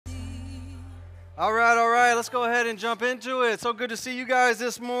All right, let's go ahead and jump into it. So good to see you guys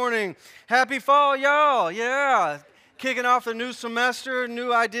this morning. Happy fall, y'all. Yeah. Kicking off the new semester,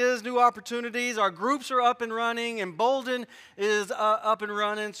 new ideas, new opportunities. Our groups are up and running, and Bolden is up and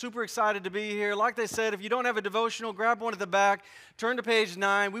running. Super excited to be here. Like they said, if you don't have a devotional, grab one at the back, turn to page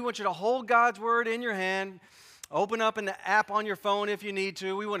 9. We want you to hold God's Word in your hand. Open up an app on your phone if you need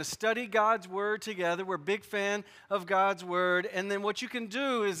to. We want to study God's Word together. We're a big fan of God's Word. And then what you can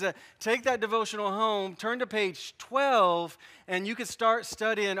do is take that devotional home, turn to page 12, and you can start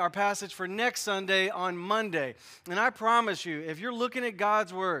studying our passage for next Sunday on Monday. And I promise you, if you're looking at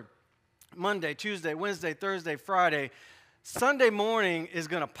God's Word, Monday, Tuesday, Wednesday, Thursday, Friday, Sunday morning is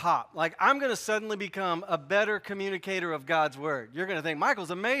going to pop. Like, I'm going to suddenly become a better communicator of God's Word. You're going to think,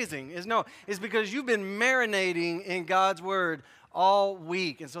 Michael's amazing. It's because you've been marinating in God's Word all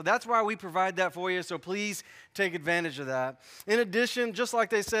week. And so that's why we provide that for you. So please take advantage of that. In addition, just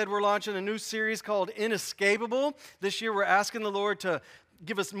like they said, we're launching a new series called Inescapable. This year we're asking the Lord to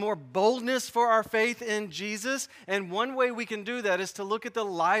give us more boldness for our faith in Jesus. And one way we can do that is to look at the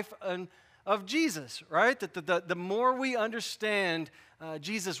life of Jesus, right? That the more we understand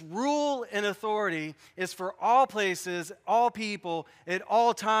Jesus' rule and authority is for all places, all people, at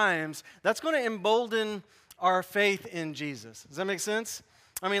all times, that's going to embolden our faith in Jesus. Does that make sense?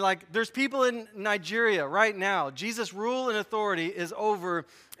 I mean, like, there's people in Nigeria right now. Jesus' rule and authority is over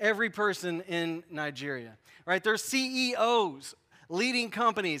every person in Nigeria, right? There's CEOs leading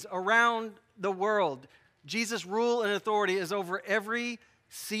companies around the world. Jesus' rule and authority is over every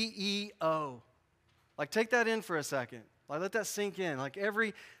CEO. Like, take that in for a second. Like, let that sink in. Like,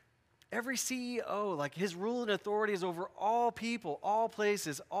 every CEO, like, his rule and authority is over all people, all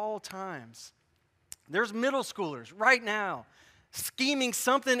places, all times. There's middle schoolers right now scheming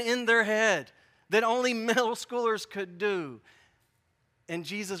something in their head that only middle schoolers could do. And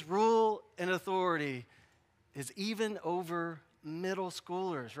Jesus' rule and authority is even over middle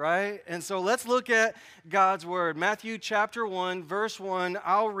schoolers, right? And so let's look at God's Word. Matthew chapter 1, verse 1.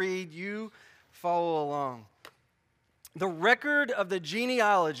 I'll read, you follow along. The record of the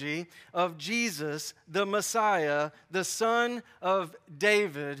genealogy of Jesus, the Messiah, the son of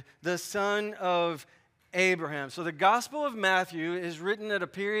David, the son of Abraham. So the Gospel of Matthew is written at a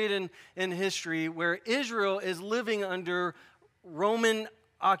period in history where Israel is living under Roman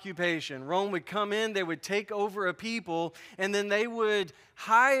occupation. Rome would come in, they would take over a people, and then they would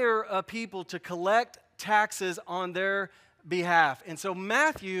hire a people to collect taxes on their behalf. And so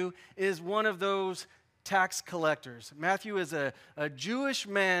Matthew is one of those tax collectors. Matthew is a Jewish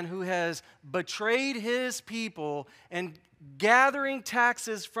man who has betrayed his people and gathering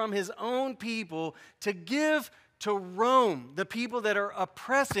taxes from his own people to give to Rome, the people that are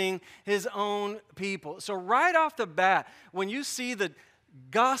oppressing his own people. So right off the bat, when you see the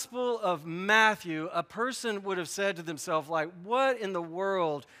Gospel of Matthew, a person would have said to themselves, like, what in the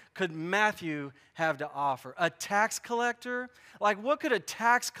world could Matthew have to offer? A tax collector? Like, what could a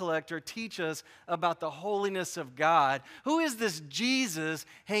tax collector teach us about the holiness of God? Who is this Jesus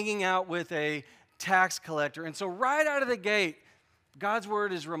hanging out with a tax collector? And so right out of the gate, God's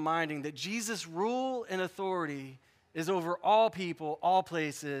Word is reminding that Jesus' rule and authority is over all people, all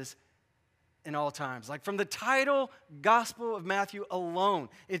places, in all times. Like, from the title, Gospel of Matthew alone,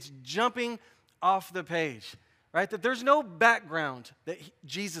 it's jumping off the page, right? That there's no background that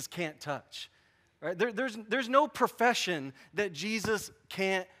Jesus can't touch, right? There's no profession that Jesus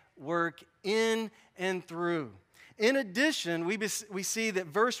can't work in and through. In addition, we see that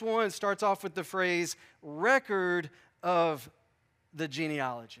verse 1 starts off with the phrase, record of the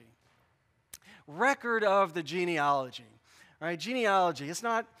genealogy. Record of the genealogy, right? Genealogy, it's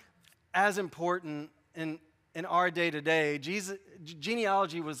not as important in our day-to-day.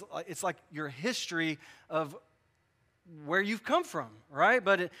 Genealogy it's like your history of where you've come from, right?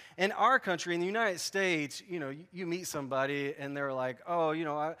 But in our country, in the United States, you meet somebody and they're like,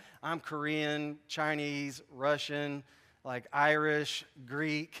 oh, I'm Korean, Chinese, Russian, like Irish,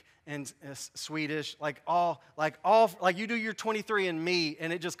 Greek, and Swedish, like you do your 23andMe,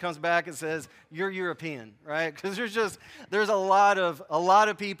 and it just comes back and says you're European, right? Because there's a lot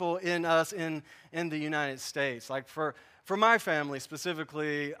of people in us in the United States. Like for my family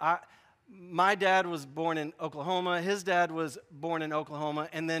specifically, my dad was born in Oklahoma. His dad was born in Oklahoma,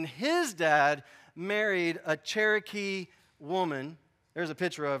 and then his dad married a Cherokee woman. There's a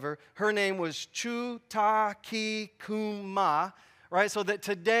picture of her. Her name was Chutakikuma. Right, so that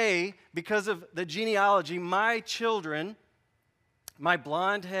today, because of the genealogy, my children, my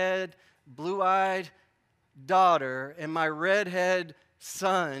blonde-head, blue-eyed daughter and my redhead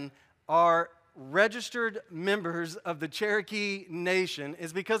son are registered members of the Cherokee Nation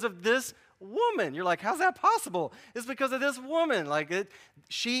is because of this woman. You're like, how's that possible? It's because of this woman.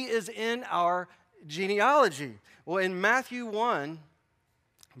 She is in our genealogy. Well, in Matthew 1,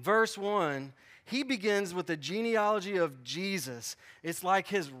 verse 1, he begins with the genealogy of Jesus. It's like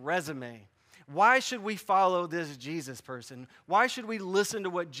his resume. Why should we follow this Jesus person? Why should we listen to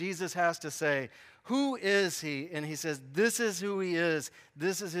what Jesus has to say? Who is he? And he says, this is who he is.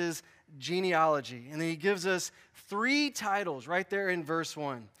 This is his genealogy. And then he gives us 3 titles right there in verse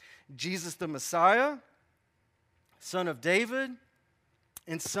 1. Jesus the Messiah, Son of David,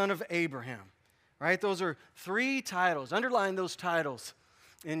 and Son of Abraham. Right? Those are 3 titles. Underline those titles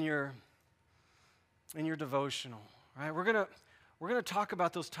in your devotional. Right? We're gonna talk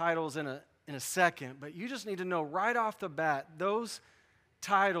about those titles in a second, but you just need to know right off the bat, those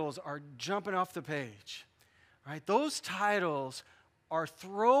titles are jumping off the page. Right? Those titles are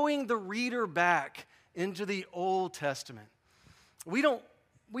throwing the reader back into the Old Testament. We don't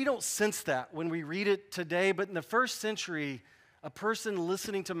sense that when we read it today, but in the first century, a person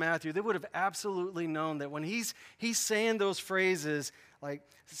listening to Matthew, they would have absolutely known that when he's saying those phrases like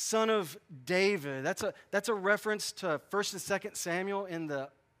son of David, that's a reference to 1st and 2nd Samuel in the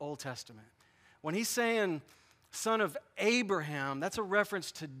Old Testament. When he's saying son of Abraham, that's a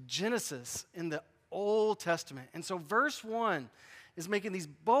reference to Genesis in the Old Testament. And so verse 1 is making these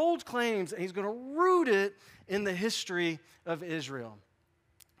bold claims, and he's going to root it in the history of Israel.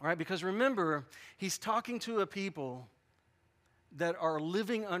 All right, because remember, he's talking to a people that are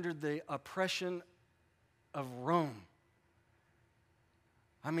living under the oppression of Rome.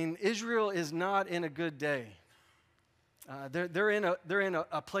 I mean, Israel is not in a good day. They're in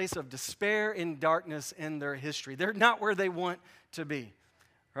a place of despair and darkness in their history. They're not where they want to be,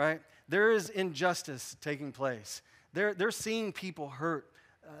 right? There is injustice taking place. They're seeing people hurt.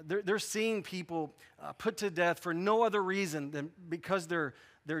 They're seeing people put to death for no other reason than because they're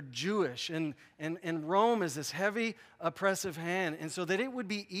Jewish, and Rome is this heavy, oppressive hand, and so that it would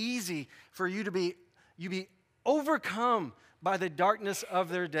be easy for you to be overcome by the darkness of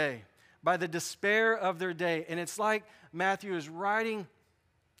their day, by the despair of their day. And it's like Matthew is writing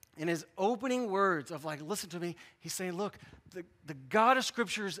in his opening words of listen to me. He's saying, look, the God of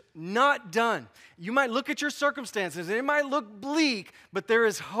Scripture is not done. You might look at your circumstances, and it might look bleak, but there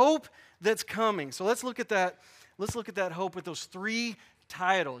is hope that's coming. So let's look at that. Let's look at that hope with those 3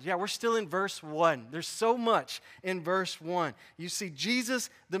 titles. Yeah, we're still in verse 1. There's so much in verse 1. You see Jesus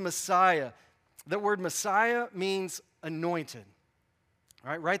the Messiah. The word Messiah means anointed.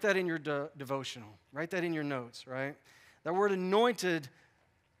 All right, write that in your devotional. Write that in your notes, right? That word anointed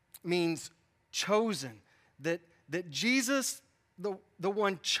means chosen. That Jesus, the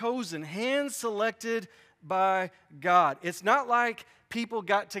one chosen, hand-selected by God. It's not like people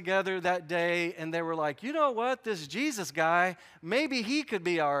got together that day and they were like, you know what, this Jesus guy, maybe he could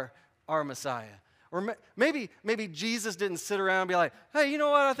be our Messiah. Or maybe Jesus didn't sit around and be like, hey, you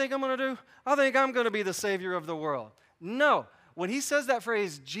know what I think I'm going to do? I think I'm going to be the Savior of the world. No. When he says that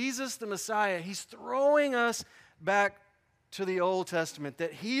phrase, Jesus the Messiah, he's throwing us back to the Old Testament,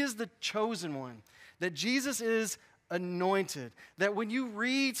 that he is the chosen one, that Jesus is anointed, that when you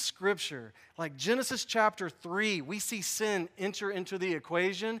read Scripture, like Genesis chapter 3, we see sin enter into the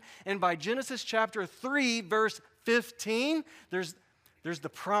equation, and by Genesis chapter 3, verse 15, there's the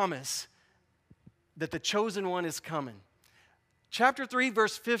promise that the chosen one is coming. Chapter 3,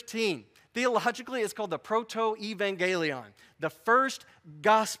 verse 15, theologically, it's called the proto-evangelion, the first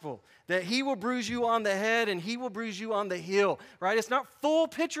gospel, that he will bruise you on the head and he will bruise you on the heel, right? It's not full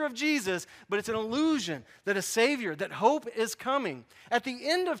picture of Jesus, but it's an illusion that a Savior, that hope is coming. At the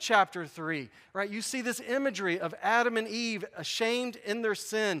end of chapter 3, right, you see this imagery of Adam and Eve ashamed in their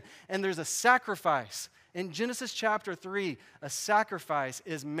sin, and there's a sacrifice. In Genesis chapter 3, a sacrifice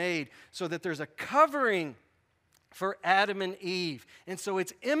is made so that there's a covering for Adam and Eve. And so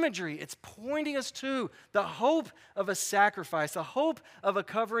it's imagery. It's pointing us to the hope of a sacrifice, the hope of a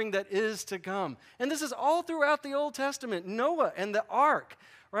covering that is to come. And this is all throughout the Old Testament. Noah and the ark,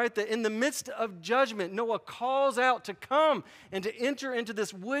 right? That in the midst of judgment, Noah calls out to come and to enter into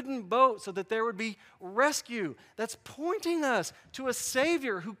this wooden boat so that there would be rescue. That's pointing us to a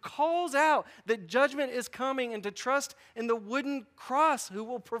Savior who calls out that judgment is coming and to trust in the wooden cross who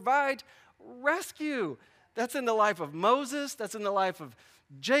will provide rescue. That's in the life of Moses. That's in the life of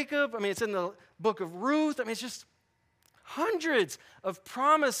Jacob. I mean, it's in the book of Ruth. I mean, it's just hundreds of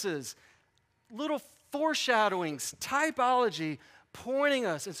promises, little foreshadowings, typology pointing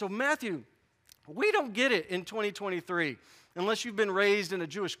us. And so, Matthew, we don't get it in 2023, unless you've been raised in a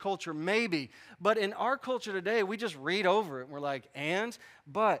Jewish culture, maybe. But in our culture today, we just read over it. And we're like,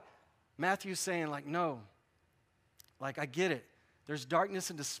 but Matthew's saying, like, no, like, I get it. There's darkness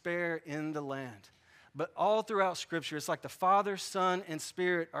and despair in the land. But all throughout Scripture, it's like the Father, Son, and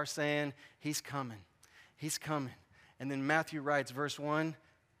Spirit are saying, He's coming. He's coming. And then Matthew writes, verse 1,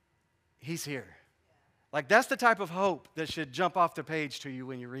 He's here. Like, that's the type of hope that should jump off the page to you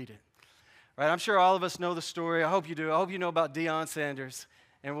when you read it. Right? I'm sure all of us know the story. I hope you do. I hope you know about Deion Sanders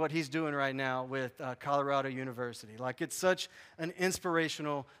and what he's doing right now with Colorado University. Like, it's such an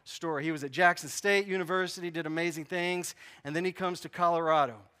inspirational story. He was at Jackson State University, did amazing things, and then he comes to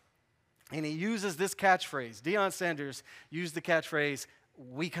Colorado. And he uses this catchphrase. Deion Sanders used the catchphrase,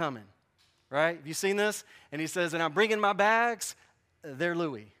 "We coming." Right? Have you seen this? And he says, and I'm bringing my bags, they're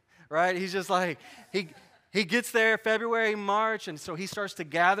Louis. Right? He's just like, he gets there February, March, and so he starts to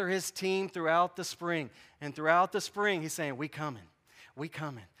gather his team throughout the spring. And throughout the spring, he's saying, we coming. We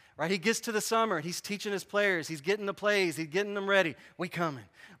coming. Right? He gets to the summer, and he's teaching his players. He's getting the plays. He's getting them ready. We coming.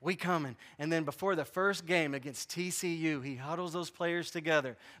 We coming. And then before the first game against TCU, he huddles those players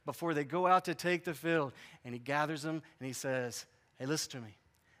together before they go out to take the field. And he gathers them, and he says, hey, listen to me.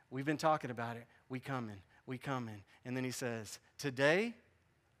 We've been talking about it. We coming. We coming. And then he says, today,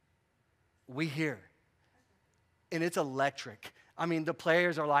 we here. And it's electric. I mean, the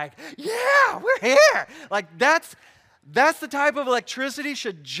players are like, yeah, we're here. Like, that's the type of electricity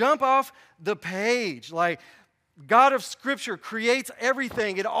should jump off the page. Like, God of Scripture creates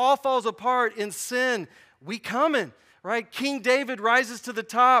everything. It all falls apart in sin. We coming, right? King David rises to the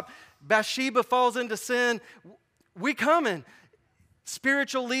top. Bathsheba falls into sin. We coming.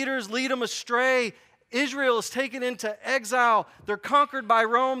 Spiritual leaders lead them astray. Israel is taken into exile. They're conquered by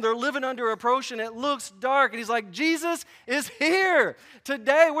Rome. They're living under oppression. It looks dark. And he's like, Jesus is here.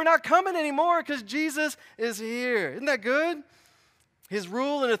 Today, we're not coming anymore because Jesus is here. Isn't that good? His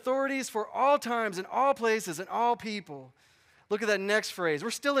rule and authority is for all times and all places and all people. Look at that next phrase. We're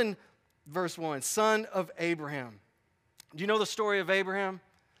still in verse 1, son of Abraham. Do you know the story of Abraham?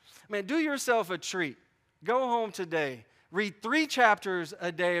 Man, do yourself a treat. Go home today. Read 3 chapters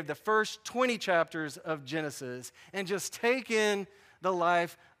a day of the first 20 chapters of Genesis and just take in the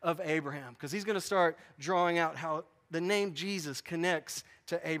life of Abraham, because he's going to start drawing out how the name Jesus connects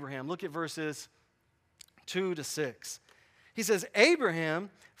to Abraham. Look at verses 2 to 6. He says, Abraham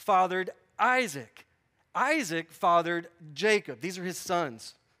fathered Isaac. Isaac fathered Jacob. These are his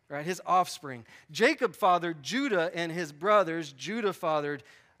sons, right? His offspring. Jacob fathered Judah and his brothers. Judah fathered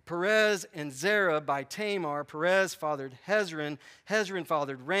Perez and Zerah by Tamar. Perez fathered Hezron. Hezron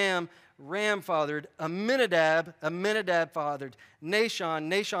fathered Ram. Ram fathered Amminadab. Amminadab fathered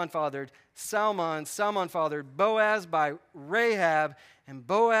Nahshon. Nahshon fathered Salmon. Salmon fathered Boaz by Rahab. And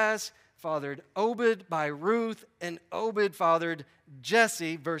Boaz fathered Obed by Ruth. And Obed fathered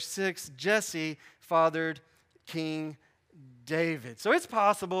Jesse. Verse 6, Jesse fathered King David. So it's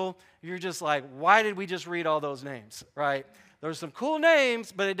possible you're just like, why did we just read all those names, right? There's some cool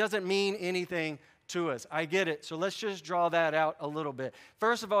names, but it doesn't mean anything to us. I get it. So let's just draw that out a little bit.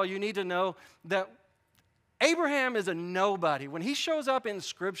 First of all, you need to know that Abraham is a nobody. When he shows up in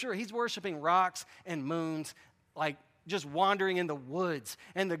Scripture, he's worshiping rocks and moons, like just wandering in the woods.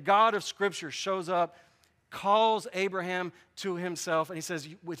 And the God of Scripture shows up, calls Abraham to himself, and he says,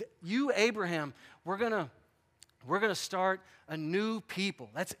 with you, Abraham, we're gonna start a new people.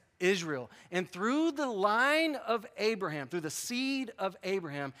 That's Israel. And through the line of Abraham, through the seed of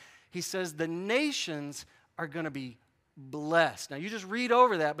Abraham, he says the nations are going to be blessed. Now, you just read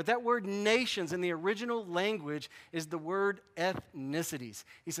over that, but that word nations in the original language is the word ethnicities.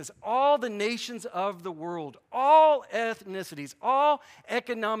 He says all the nations of the world, all ethnicities, all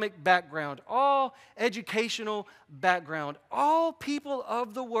economic background, all educational background, all people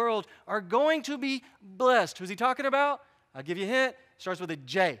of the world are going to be blessed. Who's he talking about? I'll give you a hint. Starts with a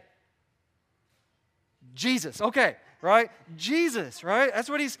J. Jesus. Okay, right? Jesus, right? That's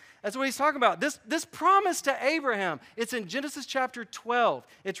what he's talking about. This promise to Abraham, it's in Genesis chapter 12.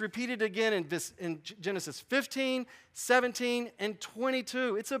 It's repeated again in Genesis 15, 17, and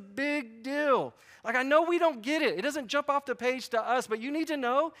 22. It's a big deal. Like, I know we don't get it. It doesn't jump off the page to us, but you need to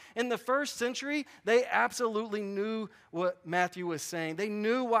know in the first century, they absolutely knew what Matthew was saying. They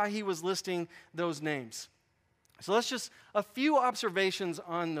knew why he was listing those names. So let's just, a few observations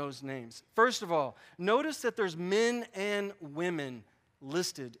on those names. First of all, notice that there's men and women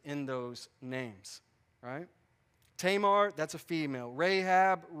listed in those names, right? Tamar, that's a female.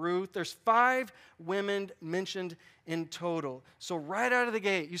 Rahab, Ruth, there's 5 women mentioned in total. So right out of the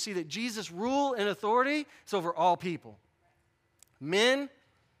gate, you see that Jesus' rule and authority is over all people. Men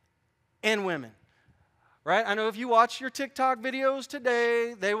and women. Right? I know if you watch your TikTok videos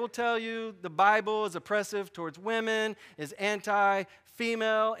today, they will tell you the Bible is oppressive towards women, is anti-feminist,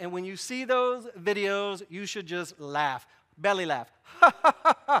 female, and when you see those videos, you should just laugh, belly laugh.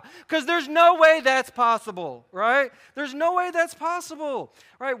 Because there's no way that's possible, right? There's no way that's possible,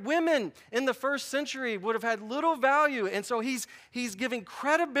 right? Women in the first century would have had little value, and so he's giving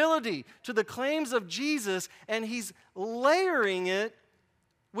credibility to the claims of Jesus, and he's layering it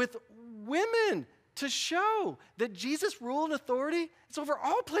with women to show that Jesus' rule and authority is over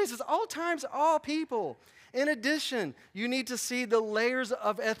all places, all times, all people. In addition, you need to see the layers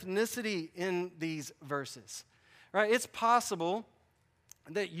of ethnicity in these verses, right? It's possible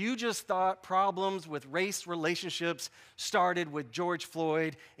that you just thought problems with race relationships started with George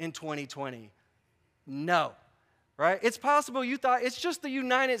Floyd in 2020. No, right? It's possible you thought it's just the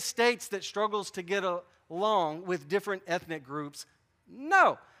United States that struggles to get along with different ethnic groups.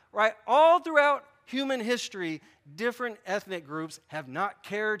 No, right? All throughout human history, different ethnic groups have not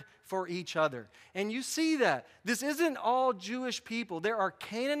cared for each other. And you see that. This isn't all Jewish people. There are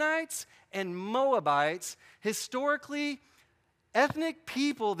Canaanites and Moabites, historically ethnic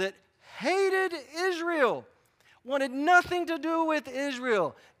people that hated Israel, wanted nothing to do with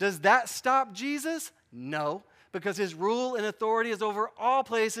Israel. Does that stop Jesus? No, because his rule and authority is over all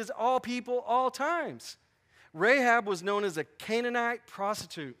places, all people, all times. Rahab was known as a Canaanite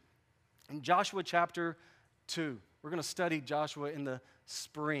prostitute. In Joshua chapter 2, we're going to study Joshua in the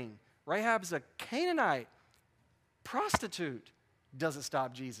spring. Rahab is a Canaanite prostitute. Doesn't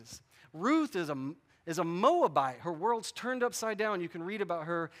stop Jesus. Ruth is a Moabite. Her world's turned upside down. You can read about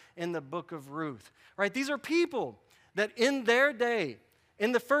her in the book of Ruth. Right? These are people that in their day,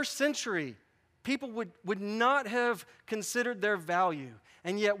 in the first century, people would not have considered their value.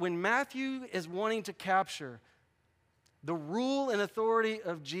 And yet when Matthew is wanting to capture the rule and authority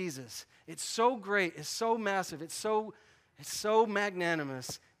of Jesus, it's so great, it's so massive, it's so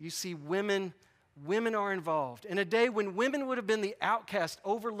magnanimous. You see women are involved. In a day when women would have been the outcast,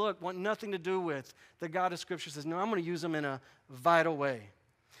 overlooked, want nothing to do with, the God of Scripture says, no, I'm going to use them in a vital way.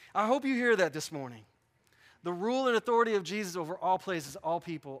 I hope you hear that this morning. The rule and authority of Jesus over all places, all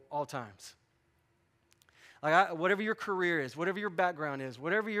people, all times. Whatever your career is, whatever your background is,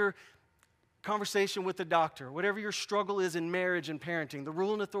 whatever your conversation with the doctor, whatever your struggle is in marriage and parenting, the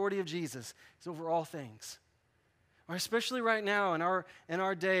rule and authority of Jesus is over all things. Or especially right now in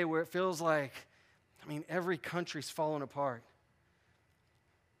our day where it feels like, every country's falling apart.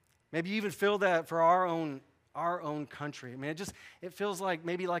 Maybe you even feel that for our own country. It feels like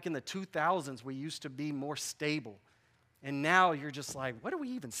maybe like in the 2000s we used to be more stable. And now you're just like, what do we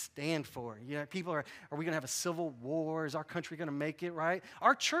even stand for? People are we going to have a civil war? Is our country going to make it, right?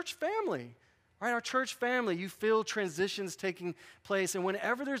 Our church family, right? Our church family, you feel transitions taking place. And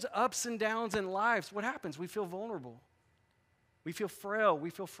whenever there's ups and downs in lives, what happens? We feel vulnerable. We feel frail. We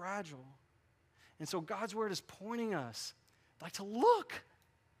feel fragile. And so God's word is pointing us to look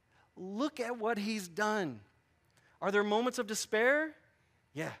at what he's done. Are there moments of despair?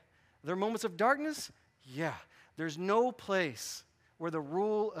 Yeah. Are there moments of darkness? Yeah. There's no place where the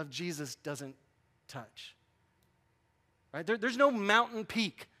rule of Jesus doesn't touch. Right? There's no mountain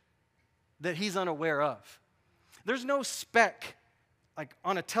peak that he's unaware of. There's no speck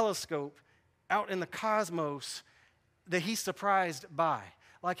on a telescope out in the cosmos that he's surprised by.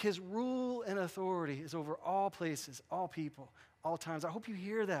 His rule and authority is over all places, all people, all times. I hope you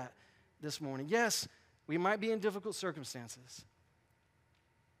hear that this morning. Yes, we might be in difficult circumstances.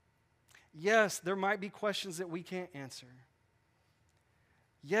 Yes, there might be questions that we can't answer.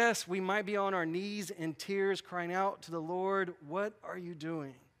 Yes, we might be on our knees in tears crying out to the Lord, what are you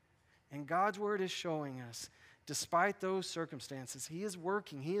doing? And God's word is showing us, despite those circumstances, he is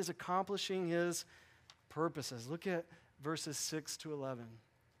working. He is accomplishing his purposes. Look at verses 6 to 11.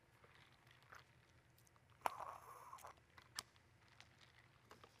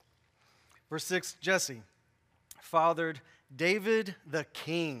 Verse 6, Jesse fathered David the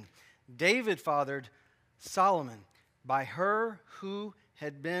king. David fathered Solomon by her who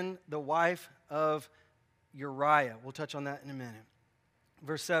had been the wife of Uriah. We'll touch on that in a minute.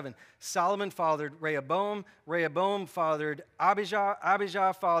 Verse 7, Solomon fathered Rehoboam. Rehoboam fathered Abijah.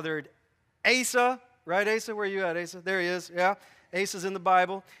 Abijah fathered Asa. Right, Asa? Where are you at, Asa? There he is, yeah. Asa's in the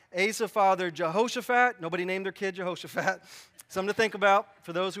Bible. Asa fathered Jehoshaphat. Nobody named their kid Jehoshaphat. Something to think about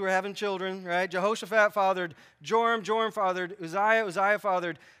for those who are having children, right? Jehoshaphat fathered Joram. Joram fathered Uzziah. Uzziah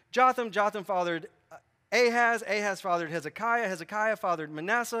fathered Jotham. Jotham fathered Ahaz. Ahaz fathered Hezekiah. Hezekiah fathered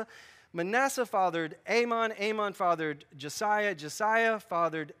Manasseh. Manasseh fathered Amon. Amon fathered Josiah. Josiah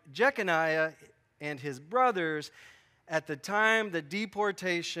fathered Jeconiah and his brothers at the time the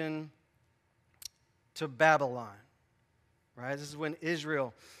deportation to Babylon. Right? This is when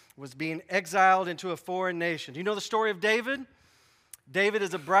Israel was being exiled into a foreign nation. Do you know the story of David? David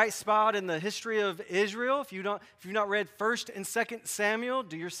is a bright spot in the history of Israel. If you've not read 1st and 2nd Samuel,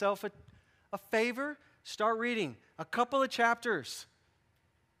 do yourself a favor. Start reading a couple of chapters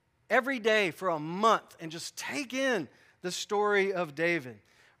every day for a month and just take in the story of David.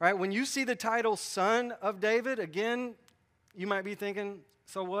 Right? When you see the title Son of David, again, you might be thinking,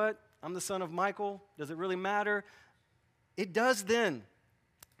 so what? I'm the son of Michael. Does it really matter? It does then.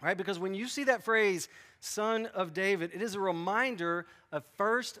 Right? Because when you see that phrase, Son of David, it is a reminder of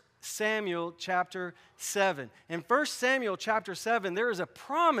 1 Samuel chapter 7. In 1 Samuel chapter 7, there is a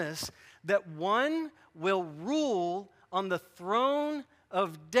promise that one will rule on the throne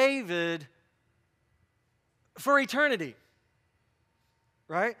of David for eternity.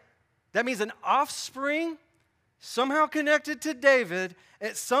 Right? That means an offspring somehow connected to David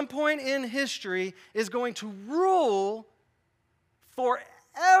at some point in history is going to rule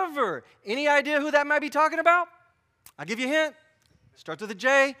forever. Any idea who that might be talking about? I'll give you a hint. Starts with a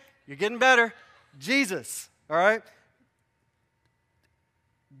J. You're getting better. Jesus. All right?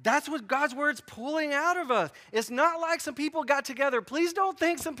 That's what God's word's pulling out of us. It's not like some people got together. Please don't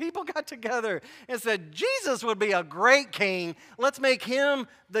think some people got together and said, Jesus would be a great king. Let's make him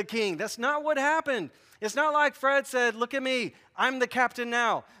the king. That's not what happened. It's not like Fred said, look at me, I'm the captain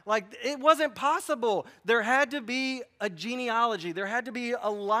now. Like, it wasn't possible. There had to be a genealogy. There had to be a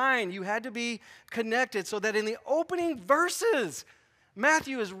line. You had to be connected so that in the opening verses,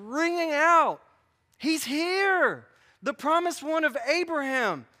 Matthew is ringing out, he's here. The promised one of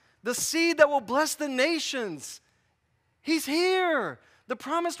Abraham, the seed that will bless the nations. He's here. The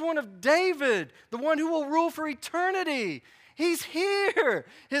promised one of David, the one who will rule for eternity. He's here.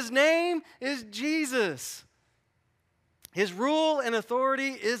 His name is Jesus. His rule and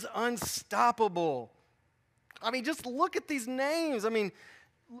authority is unstoppable. I mean, just look at these names. I mean,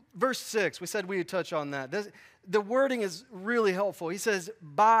 verse 6, we said we would touch on that. The wording is really helpful. He says,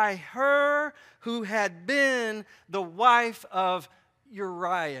 by her who had been the wife of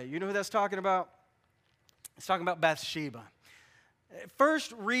Uriah. You know who that's talking about? It's talking about Bathsheba.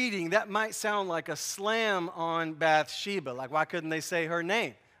 First reading, that might sound like a slam on Bathsheba. Like, why couldn't they say her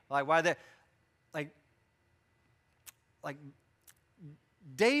name? Like, why they, like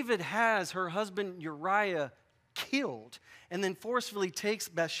David has her husband Uriah killed and then forcefully takes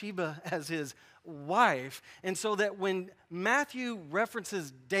Bathsheba as his wife. And so that when Matthew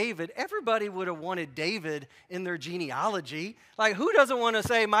references David, everybody would have wanted David in their genealogy. Like, who doesn't want to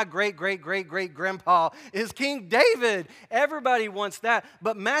say my great-great-great-great-grandpa is King David? Everybody wants that.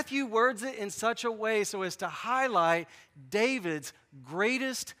 But Matthew words it in such a way so as to highlight David's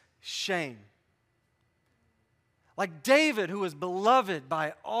greatest shame. Like David, who was beloved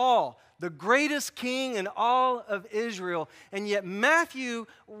by all, the greatest king in all of Israel, and yet Matthew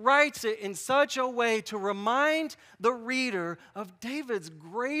writes it in such a way to remind the reader of David's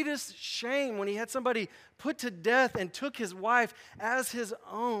greatest shame when he had somebody put to death and took his wife as his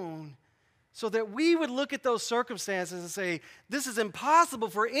own, so that we would look at those circumstances and say, this is impossible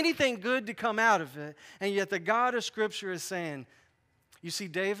for anything good to come out of it, and yet the God of Scripture is saying, you see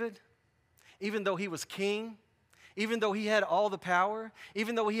David, even though he was king, even though he had all the power,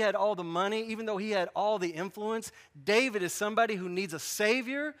 even though he had all the money, even though he had all the influence, David is somebody who needs a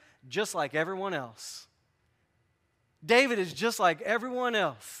Savior just like everyone else. David is just like everyone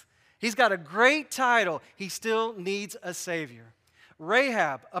else. He's got a great title. He still needs a Savior.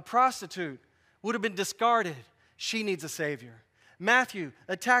 Rahab, a prostitute, would have been discarded. She needs a Savior. Matthew,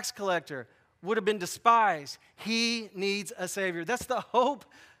 a tax collector, would have been despised. He needs a Savior. That's the hope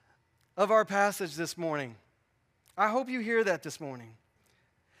of our passage this morning. I hope you hear that this morning.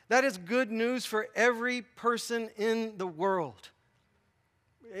 That is good news for every person in the world.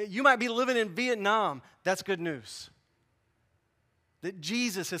 You might be living in Vietnam. That's good news. That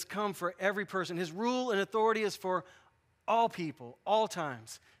Jesus has come for every person. His rule and authority is for all people, all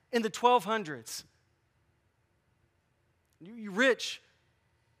times. In the 1200s, you rich,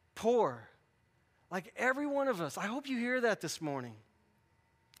 poor, like every one of us. I hope you hear that this morning.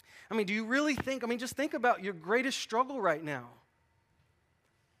 I mean, do you really think, just think about your greatest struggle right now.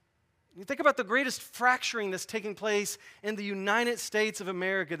 You think about the greatest fracturing that's taking place in the United States of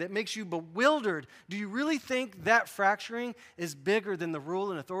America that makes you bewildered. Do you really think that fracturing is bigger than the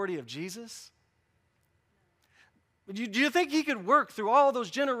rule and authority of Jesus? Do you think he could work through all those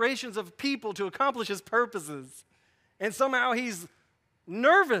generations of people to accomplish his purposes? And somehow he's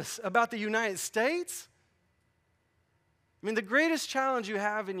nervous about the United States? I mean, the greatest challenge you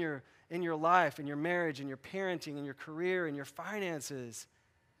have in your life, in your marriage, in your parenting, in your career, in your finances,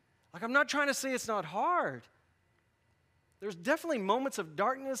 like, I'm not trying to say it's not hard. There's definitely moments of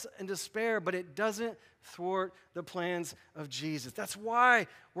darkness and despair, but it doesn't thwart the plans of Jesus. That's why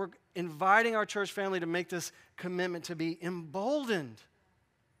we're inviting our church family to make this commitment to be emboldened.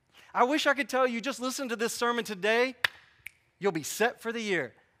 I wish I could tell you, just listen to this sermon today, you'll be set for the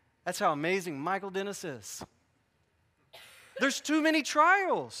year. That's how amazing Michael Dennis is. There's too many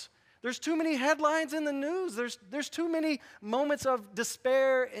trials. There's too many headlines in the news. There's too many moments of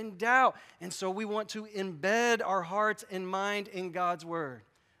despair and doubt. And so we want to embed our hearts and mind in God's Word.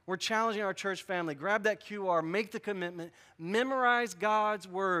 We're challenging our church family. Grab that QR, make the commitment, memorize God's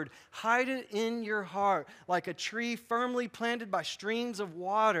Word, hide it in your heart like a tree firmly planted by streams of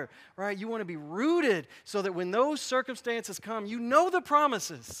water, right? You want to be rooted so that when those circumstances come, you know the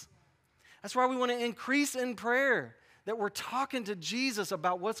promises. That's why we want to increase in prayer, that we're talking to Jesus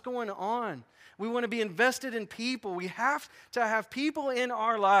about what's going on. We want to be invested in people. We have to have people in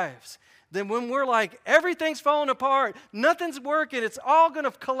our lives. Then when we're like, everything's falling apart, nothing's working, it's all going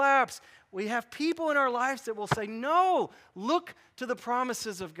to collapse, we have people in our lives that will say, no, look to the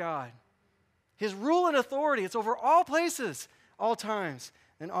promises of God. His rule and authority, it's over all places, all times,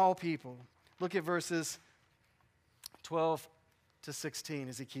 and all people. Look at verses 12 to 16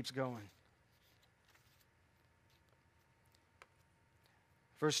 as he keeps going.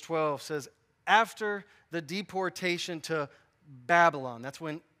 Verse 12 says, after the deportation to Babylon, that's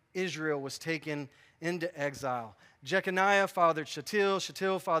when Israel was taken into exile. Jeconiah fathered Shealtiel,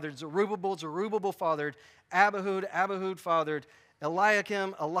 Shealtiel fathered Zerubbabel, Zerubbabel fathered Abihud, Abihud fathered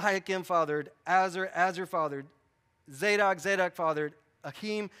Eliakim, Eliakim fathered Azar, Azar fathered Zadok, Zadok fathered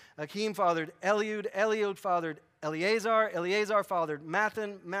Achim, Achim fathered Eliud, Eliud fathered Eleazar, Eleazar fathered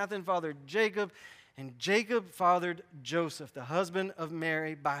Mathan, Mathan fathered Jacob, and Jacob fathered Joseph, the husband of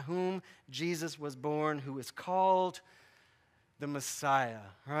Mary, by whom Jesus was born, who is called the Messiah,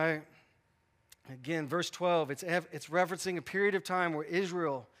 right? Again, verse 12, it's referencing a period of time where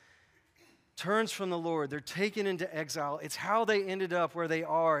Israel turns from the Lord. They're taken into exile. It's how they ended up where they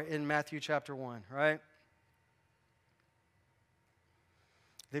are in Matthew chapter 1, right?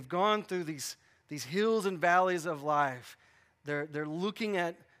 They've gone through these hills and valleys of life. They're looking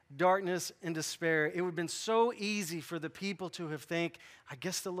at darkness and despair. It would have been so easy for the people to have think, I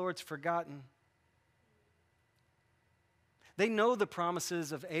guess the Lord's forgotten. They know the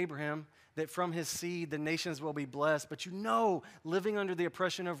promises of Abraham, that from his seed the nations will be blessed. But you know, living under the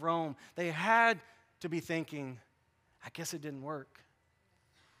oppression of Rome, they had to be thinking, I guess it didn't work.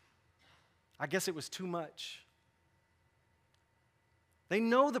 I guess it was too much. They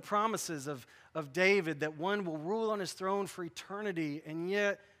know the promises of David, that one will rule on his throne for eternity, and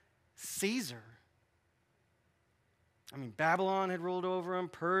yet Caesar. I mean, Babylon had ruled over him,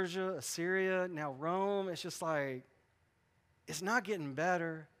 Persia, Assyria, now Rome. It's just like, it's not getting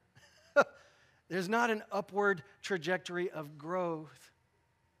better. There's not an upward trajectory of growth.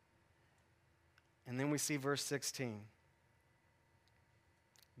 And then we see verse 16.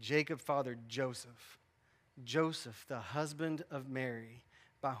 Jacob fathered Joseph. Joseph, the husband of Mary,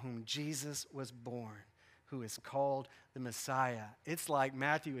 by whom Jesus was born, who is called the Messiah. It's like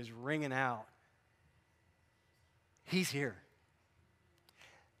Matthew is ringing out. He's here.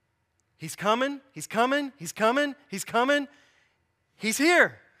 He's coming, he's coming, he's coming, he's coming. He's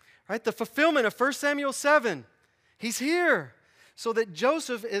here, right? The fulfillment of 1 Samuel 7. He's here. So that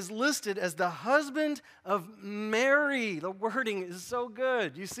Joseph is listed as the husband of Mary. The wording is so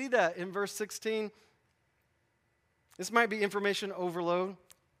good. You see that in verse 16? This might be information overload.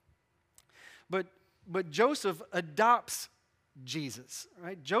 But Joseph adopts Jesus,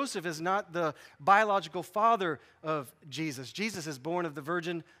 right? Joseph is not the biological father of Jesus. Jesus is born of the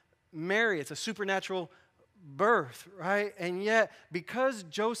Virgin Mary. It's a supernatural birth, right? And yet, because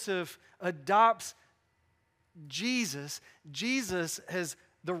Joseph adopts Jesus, Jesus has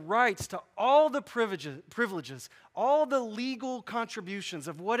the rights to all the privileges, all the legal contributions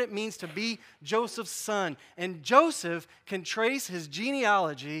of what it means to be Joseph's son. And Joseph can trace his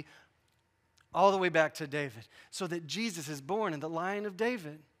genealogy all the way back to David, so that Jesus is born in the line of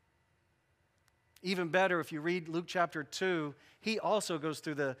David. Even better, if you read Luke chapter 2, he also goes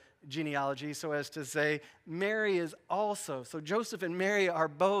through the genealogy so as to say Mary is also. So Joseph and Mary are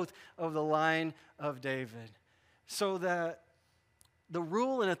both of the line of David. So that the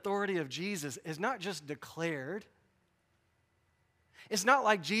rule and authority of Jesus is not just declared. It's not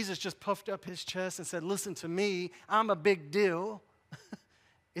like Jesus just puffed up his chest and said, listen to me, I'm a big deal.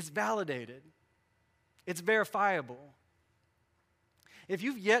 It's validated. It's verifiable. If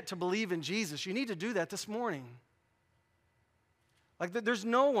you've yet to believe in Jesus, you need to do that this morning. Like, there's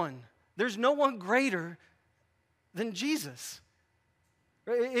no one greater than Jesus.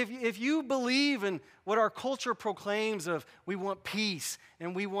 If you believe in what our culture proclaims of we want peace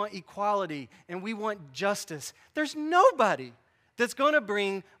and we want equality and we want justice, there's nobody that's going to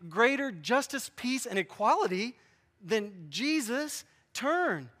bring greater justice, peace, and equality than Jesus.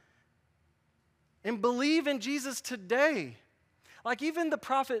 Turn and believe in Jesus today. Like even the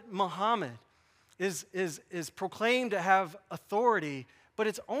prophet Muhammad is proclaimed to have authority, but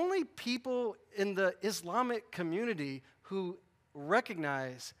it's only people in the Islamic community who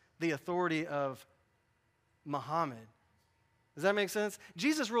recognize the authority of Muhammad. Does that make sense?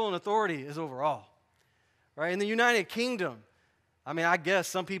 Jesus' rule and authority is overall, right? In the United Kingdom, I guess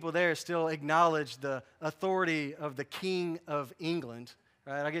some people there still acknowledge the authority of the King of England,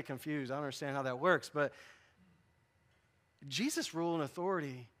 right? I get confused. I don't understand how that works, but Jesus' rule and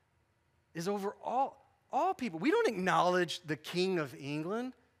authority is over all people. We don't acknowledge the King of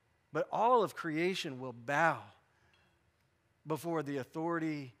England, but all of creation will bow before the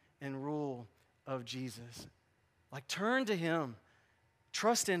authority and rule of Jesus. Like, turn to Him.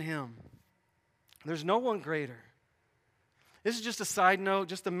 Trust in Him. There's no one greater. This is just a side note,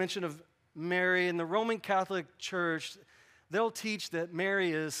 just a mention of Mary. In the Roman Catholic Church, they'll teach that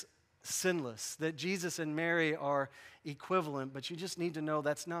Mary is sinless, that Jesus and Mary are equivalent, but you just need to know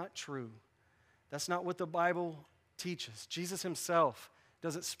that's not true. That's not what the Bible teaches. Jesus Himself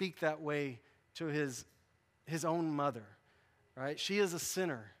doesn't speak that way to His own mother. Right? She is a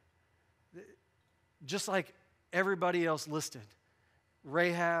sinner, just like everybody else listed.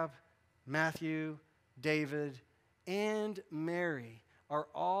 Rahab, Matthew, David, and Mary are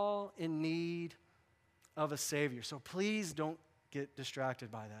all in need of a Savior. So please don't get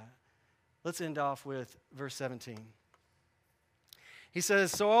distracted by that. Let's end off with verse 17. He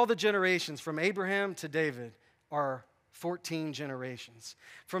says, so all the generations from Abraham to David are 14 generations.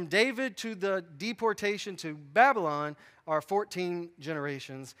 From David to the deportation to Babylon are 14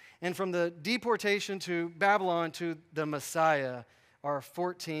 generations. And from the deportation to Babylon to the Messiah are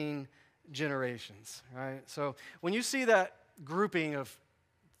 14 generations. Right? So when you see that grouping of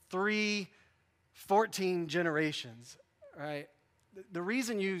 14 generations, right? The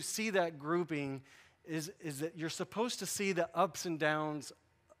reason you see that grouping is that you're supposed to see the ups and downs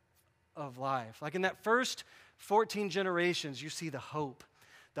of life. Like in that first 14 generations, you see the hope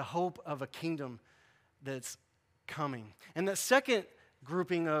of a kingdom that's coming. And the second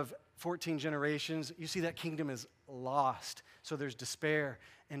grouping of 14 generations, you see that kingdom is lost. So there's despair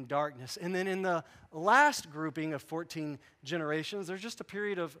and darkness. And then in the last grouping of 14 generations, there's just a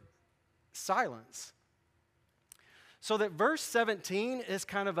period of silence. So that verse 17 is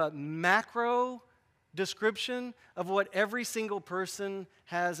kind of a macro description of what every single person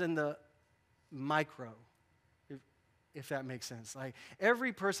has in the micro, if that makes sense. Like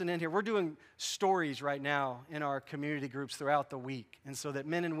every person in here, we're doing stories right now in our community groups throughout the week. And so that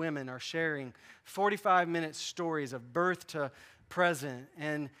men and women are sharing 45-minute stories of birth to present.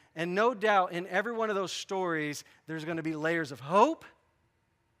 And no doubt in every one of those stories, there's going to be layers of hope.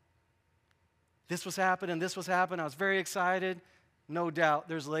 This was happening, this was happening. I was very excited. No doubt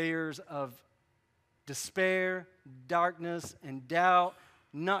there's layers of despair, darkness, and doubt.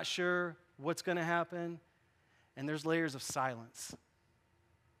 Not sure what's going to happen. And there's layers of silence,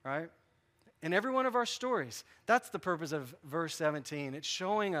 right? In every one of our stories, that's the purpose of verse 17. It's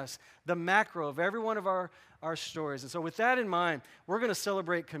showing us the macro of every one of our stories. And so with that in mind, we're going to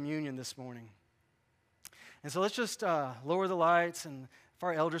celebrate communion this morning. And so let's just lower the lights, and if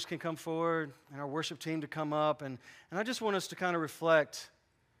our elders can come forward and our worship team to come up. And I just want us to kind of reflect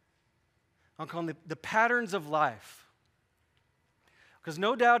on calling the patterns of life. Because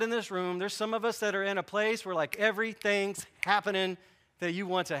no doubt in this room, there's some of us that are in a place where like everything's happening that you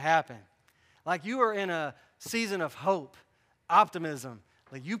want to happen. Like you are in a season of hope, optimism.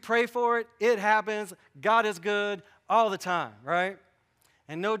 Like you pray for it, it happens, God is good all the time, right?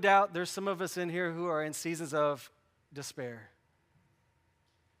 And no doubt there's some of us in here who are in seasons of despair.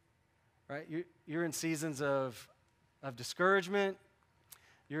 Right? You're in seasons of discouragement.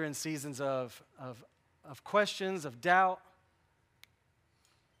 You're in seasons of questions, of doubt.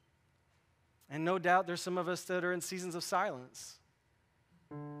 And no doubt there's some of us that are in seasons of silence.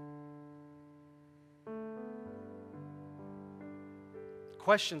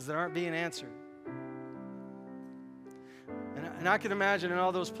 Questions that aren't being answered. And I can imagine in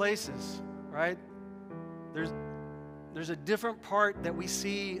all those places, right? There's a different part that we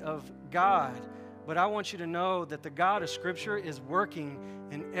see of God, but I want you to know that the God of Scripture is working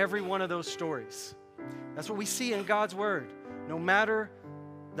in every one of those stories. That's what we see in God's Word. No matter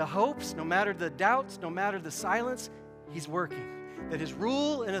the hopes, no matter the doubts, no matter the silence, He's working. That His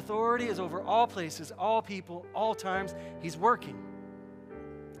rule and authority is over all places, all people, all times. He's working.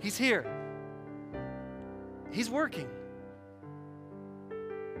 He's here. He's working.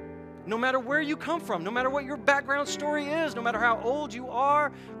 No matter where you come from, no matter what your background story is, no matter how old you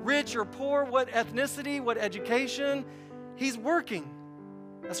are, rich or poor, what ethnicity, what education, He's working.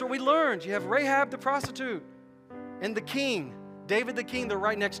 That's what we learned. You have Rahab the prostitute and the king, David the king, they're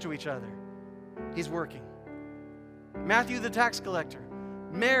right next to each other. He's working. Matthew the tax collector,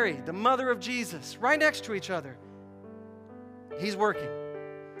 Mary, the mother of Jesus, right next to each other. He's working.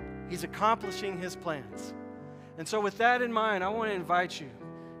 He's accomplishing His plans. And so with that in mind, I want to invite you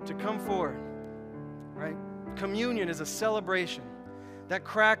to come forward, right? Communion is a celebration. That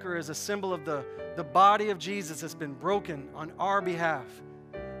cracker is a symbol of the body of Jesus that's been broken on our behalf.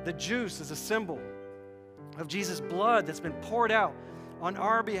 The juice is a symbol of Jesus' blood that's been poured out on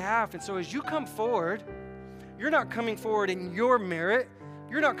our behalf. And so as you come forward, you're not coming forward in your merit.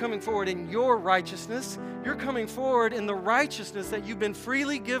 You're not coming forward in your righteousness. You're coming forward in the righteousness that you've been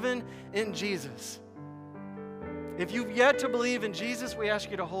freely given in Jesus. If you've yet to believe in Jesus, we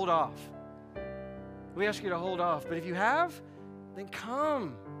ask you to hold off. We ask you to hold off. But if you have, then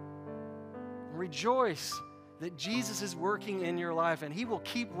come. Rejoice that Jesus is working in your life, and He will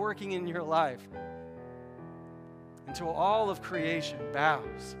keep working in your life until all of creation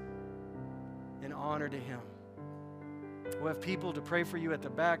bows in honor to Him. We'll have people to pray for you at the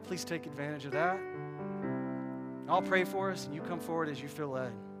back. Please take advantage of that. I'll pray for us, and you come forward as you feel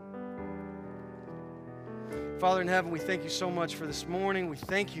led. Father in heaven, we thank you so much for this morning. We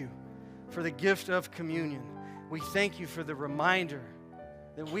thank you for the gift of communion. We thank you for the reminder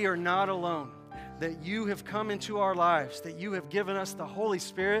that we are not alone, that you have come into our lives, that you have given us the Holy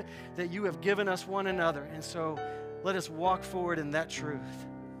Spirit, that you have given us one another. And so let us walk forward in that truth.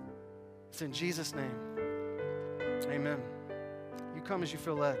 It's in Jesus' name. Amen. You come as you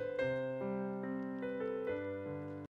feel led.